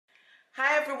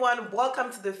Hi everyone,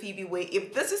 welcome to the Phoebe Way.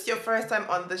 If this is your first time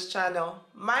on this channel,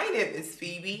 my name is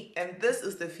Phoebe and this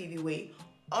is the Phoebe Way.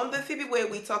 On the Phoebe Way,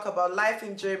 we talk about life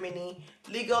in Germany,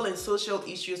 legal and social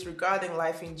issues regarding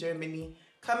life in Germany,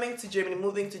 coming to Germany,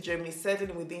 moving to Germany,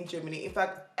 settling within Germany. In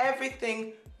fact,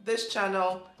 everything this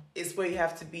channel is where you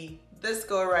have to be. This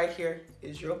girl right here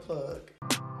is your plug.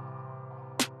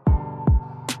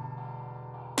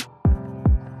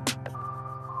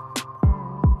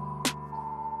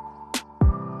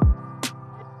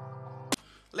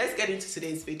 Let's get into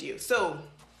today's video. So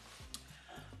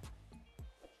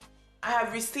I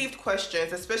have received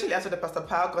questions, especially after the Pastor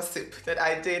Pal gossip that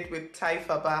I did with Tai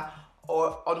Faba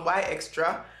or on Y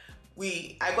Extra.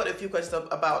 I got a few questions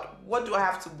about what do I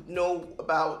have to know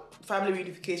about family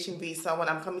reunification visa when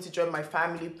I'm coming to join my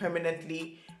family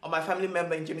permanently or my family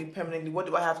member in Germany permanently. What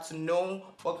do I have to know?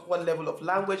 What level of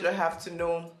language do I have to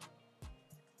know?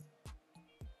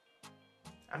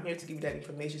 I'm here to give you that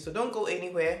information, so don't go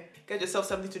anywhere. Get yourself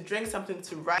something to drink, something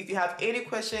to write. If you have any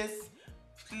questions,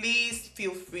 please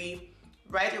feel free.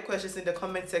 Write your questions in the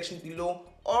comment section below,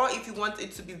 or if you want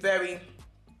it to be very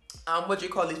if you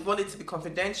want it to be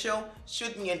confidential,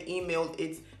 shoot me an email.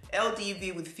 It's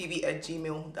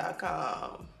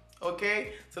ldvwithphoebe@gmail.com.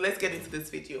 Okay, so let's get into this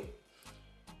video.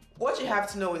 What you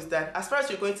have to know is that as far as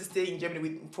you're going to stay in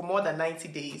Germany for more than 90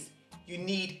 days, you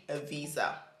need a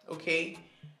visa. Okay,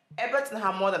 Everton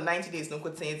have more than 90 days,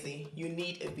 you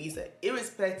need a visa,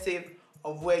 irrespective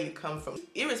of where you come from,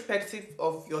 irrespective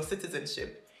of your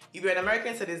citizenship. If you're an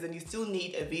American citizen, you still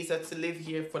need a visa to live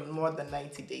here for more than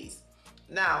 90 days.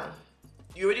 Now,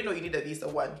 you already know you need a visa.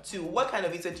 1, 2, what kind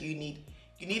of visa do you need?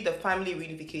 You need the Family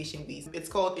Reunification visa. It's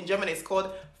called, in German, it's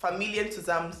called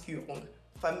Familienzusammenführung.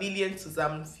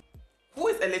 Familienzusammenführung. Who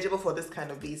is eligible for this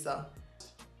kind of visa?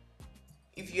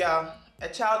 If you are a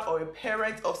child or a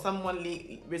parent of someone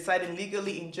residing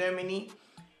legally in Germany,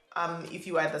 if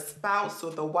you are the spouse, so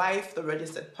the wife, the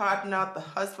registered partner, the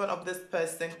husband of this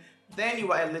person, then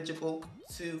you are eligible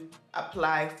to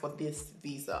apply for this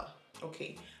visa.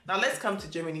 Okay, now let's come to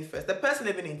Germany first. The person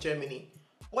living in Germany,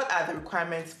 what are the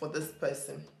requirements for this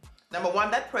person? Number 1,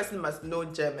 that person must know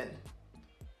German.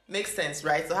 Makes sense,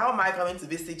 right? So how am I going to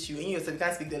visit you and you yourself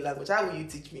can't speak the language? How will you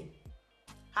teach me?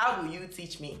 How will you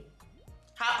teach me?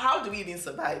 How do we even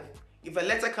survive? If a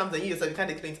letter comes and you yourself can't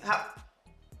explain how?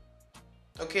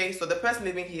 Okay, so the person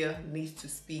living here needs to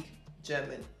speak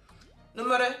German.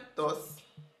 Número dos.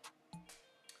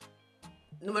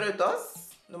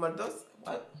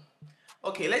 What?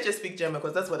 Okay, let's just speak German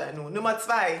because that's what I know.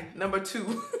 Number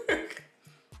 2.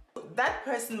 That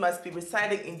person must be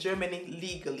residing in Germany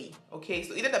legally. Okay,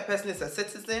 so either the person is a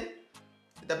citizen,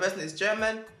 the person is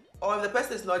German, or if the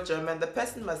person is not German, the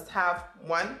person must have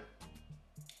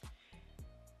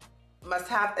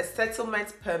a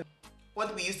settlement permit,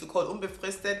 what we used to call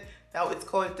unbefristet. Now it's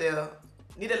called the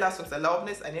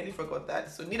Niederlassungserlaubnis. I nearly forgot that.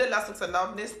 So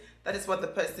Niederlassungserlaubnis, that is what the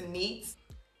person needs.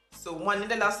 So 1,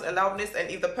 Niederlassungserlaubnis, and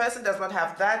if the person does not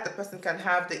have that, the person can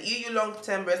have the EU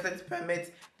long-term residence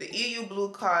permit, the EU blue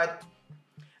card.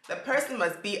 The person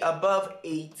must be above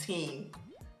 18.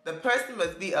 The person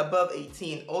must be above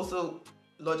 18, also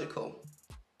logical.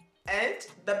 And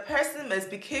the person must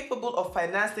be capable of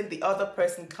financing the other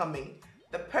person coming.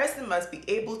 The person must be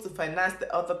able to finance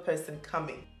the other person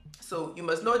coming. So you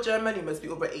must know German, you must be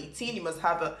over 18, you must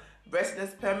have a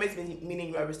residence permit, meaning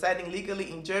you are residing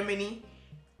legally in Germany,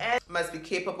 and must be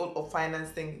capable of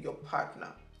financing your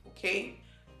partner. Okay?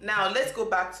 Now let's go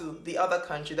back to the other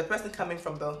country, the person coming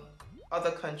from the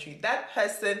other country. That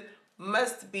person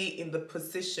must be in the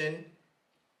position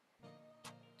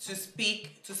to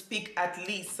speak at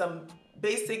least some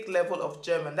basic level of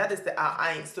German. That is the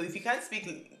A1. So if you can't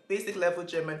speak basic level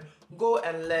German, go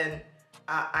and learn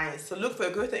A1. So look for a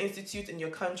Goethe Institute in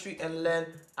your country and learn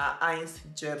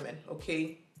A1 German,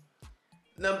 okay?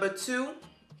 Number 2,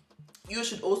 you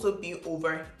should also be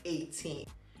over 18.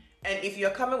 And if you're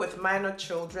coming with minor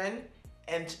children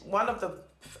and one of the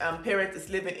parents is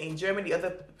living in Germany, the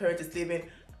other parent is living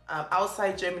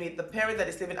outside Germany, the parent that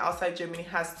is living outside Germany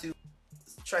has to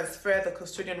transfer the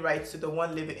custodian rights to the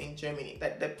one living in Germany,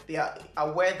 that they are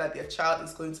aware that their child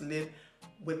is going to live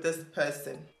with this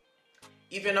person.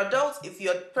 If you're an adult, if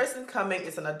your person coming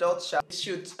is an adult child, it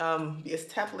should be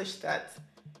established that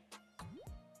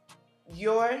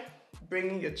your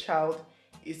bringing your child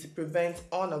is to prevent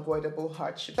unavoidable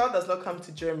hardship. The child does not come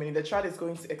to Germany, the child is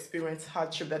going to experience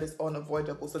hardship that is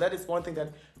unavoidable. So that is one thing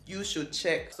that you should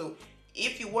check. So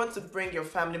if you want to bring your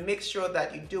family, make sure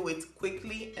that you do it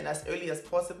quickly and as early as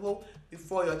possible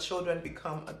before your children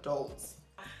become adults.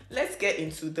 Let's get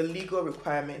into the legal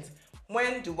requirements.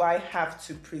 When do I have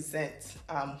to present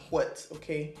what?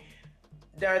 Okay,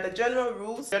 there are the general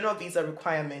rules, general visa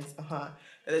requirements.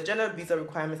 The general visa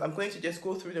requirements. I'm going to just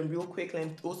go through them real quickly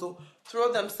and also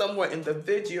throw them somewhere in the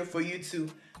video for you to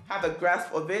have a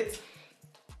grasp of it.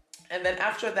 And then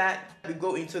after that, we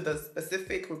go into the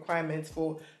specific requirements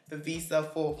for the visa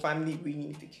for family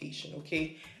reunification,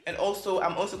 okay? And also,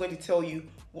 I'm also going to tell you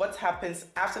what happens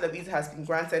after the visa has been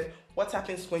granted, what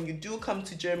happens when you do come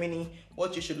to Germany,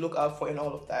 what you should look out for and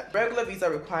all of that. Regular visa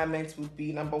requirements would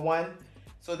be number one.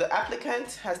 So the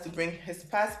applicant has to bring his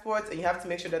passport, and you have to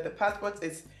make sure that the passport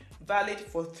is valid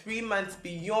for 3 months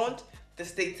beyond the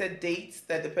stated dates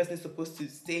that the person is supposed to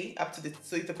stay up to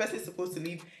so if the person is supposed to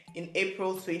leave in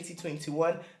April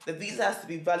 2021, the visa has to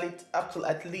be valid up till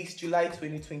at least July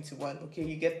 2021. Okay,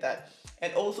 you get that.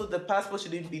 And also the passport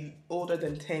shouldn't be older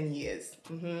than 10 years.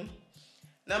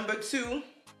 Number two,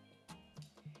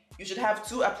 you should have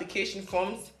 2 application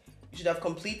forms. You should have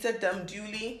completed them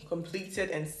duly, completed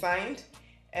and signed,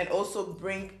 and also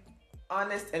bring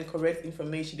honest and correct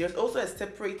information. There's also a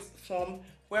separate form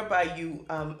whereby you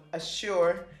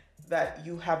assure that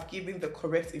you have given the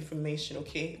correct information,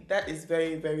 okay? That is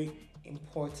very, very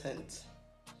important.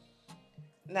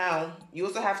 Now, you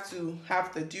also have to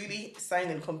have the duly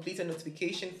signed and completed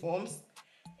notification forms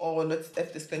or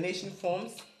explanation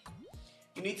forms.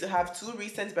 You need to have 2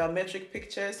 recent biometric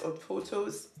pictures or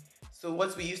photos, so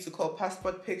what we used to call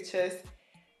passport pictures.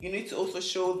 You need to also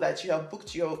show that you have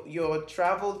booked your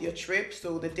travel, your trip,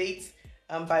 so the dates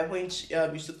by which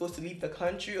you're supposed to leave the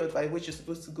country or by which you're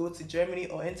supposed to go to Germany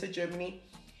or enter Germany.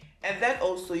 And then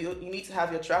also you need to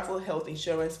have your travel health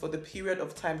insurance for the period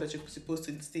of time that you're supposed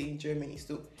to stay in Germany.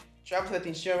 So travel health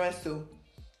insurance, so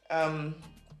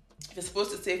if you're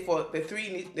supposed to stay for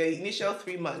the initial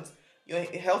 3 months, your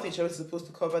health insurance is supposed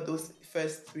to cover those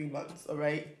first 3 months, all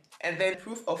right? And then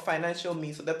proof of financial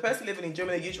means. So the person living in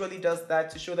Germany usually does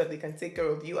that to show that they can take care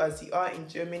of you as you are in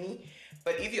Germany.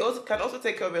 But if you also can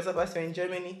take care of yourself as you're in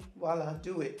Germany, voila,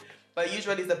 do it. But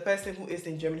usually it's the person who is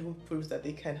in Germany who proves that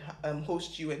they can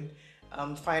host you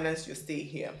and finance your stay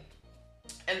here.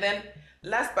 And then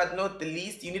last but not the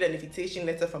least, you need an invitation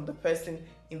letter from the person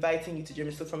inviting you to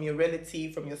Germany. So from your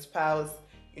relative, from your spouse,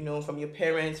 you know, from your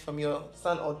parents, from your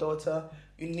son or daughter,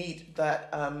 you need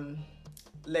that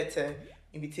letter,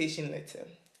 invitation letter.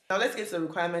 Now let's get to the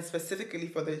requirements specifically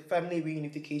for the family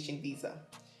reunification visa.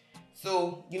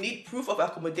 So you need proof of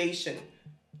accommodation.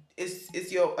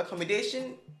 Is your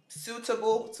accommodation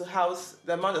suitable to house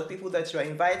the amount of people that you are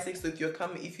inviting? So if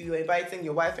you're inviting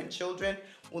your wife and children,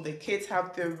 will the kids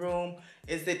have their room?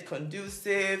 Is it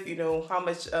conducive? You know, how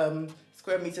much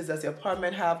square meters does your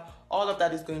apartment have? All of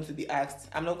that is going to be asked.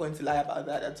 I'm not going to lie about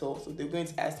that at all. So they're going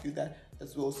to ask you that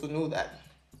as well. So know that.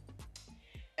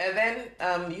 And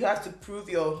then you have to prove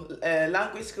your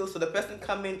language skills. So the person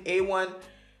coming A1,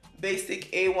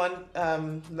 basic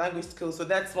A1 language skills. So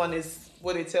that's one is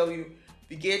what they tell you.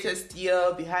 Wie geht es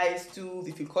dir? Wie heißt du?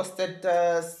 Wie viel kostet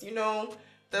das? You know,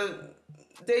 the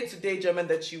day-to-day German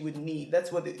that you would need.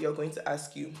 That's what you're going to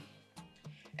ask you.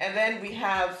 And then we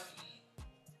have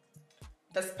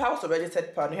the spouse or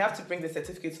registered partner. You have to bring the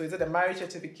certificate. So is it a marriage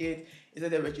certificate? Is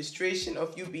it a registration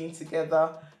of you being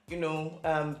together? You know,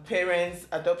 parents,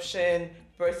 adoption,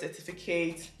 birth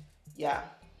certificate. Yeah.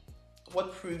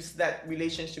 What proves that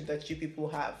relationship that you people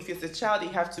have. If it's a child, you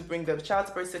have to bring the child's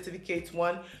birth certificate.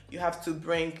 1, you have to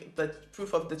bring the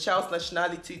proof of the child's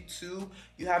nationality. 2,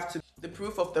 you have to the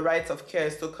proof of the rights of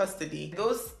care, so custody.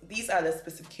 These are the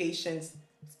specifications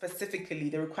specifically,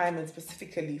 the requirements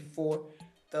specifically for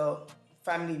the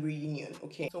family reunion.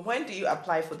 Okay, so when do you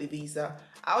apply for the visa?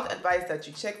 I would advise that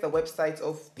you check the website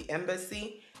of the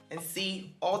embassy and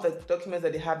see all the documents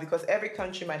that they have, because every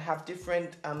country might have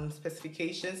different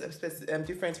specifications and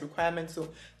different requirements. So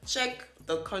check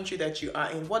the country that you are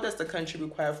in. What does the country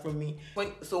require from me?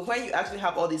 When you actually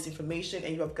have all this information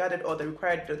and you have gathered all the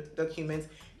required documents,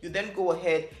 you then go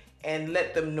ahead and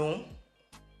let them know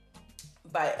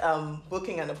by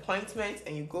booking an appointment,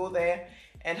 and you go there.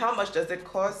 And how much does it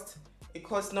cost? It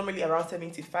costs normally around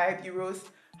 75 euros.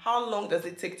 How long does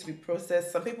it take to be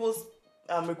processed? Some people's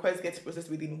requests get processed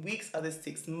within weeks, others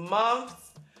takes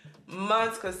months,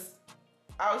 because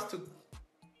ours took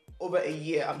over a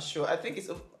year. I'm sure. I think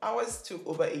ours took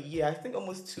over a year. I think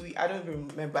almost 2. I don't even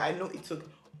remember. I know it took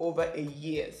over a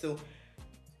year. So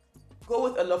go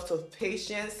with a lot of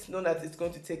patience. Know that it's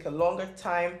going to take a longer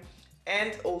time.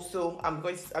 And also, I'm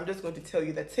just going to tell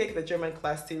you that take the German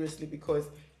class seriously, because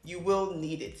you will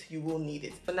need it. You will need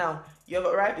it. So now, you have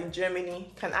arrived in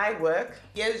Germany. Can I work?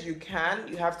 Yes, you can.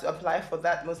 You have to apply for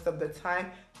that most of the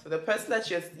time. So the person that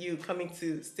you're coming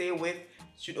to stay with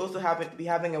should also be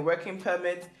having a working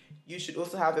permit. You should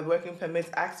also have a working permit.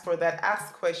 Ask for that.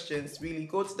 Ask questions. Really,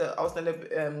 go to the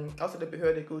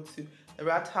Ausländerbehörde, go to the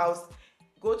Rathaus,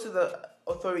 go to the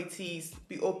authorities.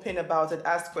 Be open about it.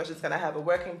 Ask questions. Can I have a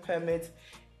working permit?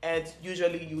 And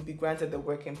usually you'll be granted the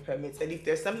working permit. And if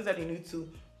there's something that you need to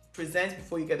present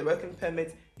before you get the working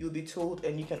permit, you'll be told,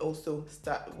 and you can also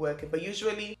start working. But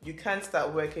usually you can't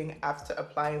start working after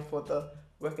applying for the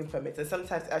working permit, and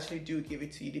sometimes actually do give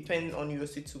it to you depending on your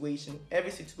situation.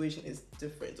 Every situation is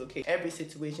different, okay? Every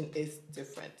situation is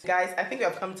different. Guys, I think we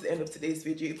have come to the end of today's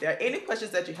video. If there are any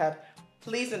questions that you have,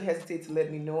 please don't hesitate to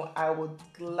let me know. I will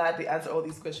gladly answer all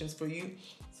these questions for you.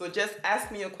 So just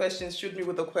ask me your questions, shoot me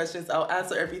with the questions, I'll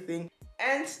answer everything.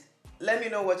 And let me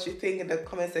know what you think in the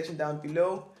comment section down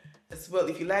below. As well,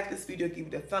 if you like this video, give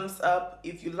it a thumbs up.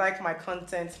 If you like my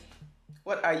content,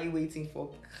 what are you waiting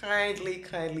for?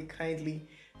 Kindly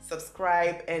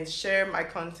subscribe and share my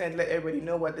content. Let everybody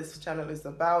know what this channel is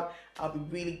about. I'll be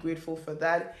really grateful for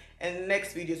that. And in the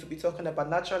next videos, we'll be talking about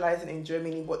naturalizing in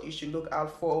Germany, what you should look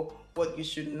out for, what you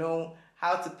should know,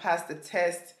 how to pass the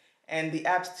test, and the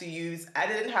apps to use. I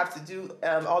didn't have to do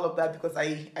all of that because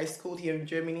I schooled here in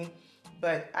Germany,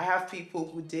 but I have people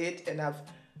who did, and I've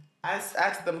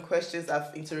asked them questions,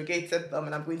 I've interrogated them,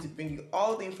 and I'm going to bring you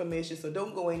all the information. So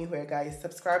don't go anywhere, guys.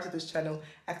 Subscribe to this channel,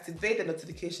 activate the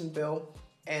notification bell,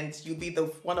 and you'll be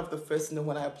one of the first to know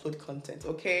when I upload content,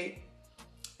 okay?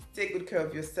 Take good care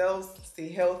of yourselves, stay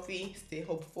healthy, stay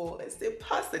hopeful, and stay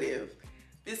positive.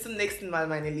 Bis zum nächsten Mal,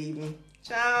 meine Lieben.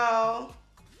 Ciao!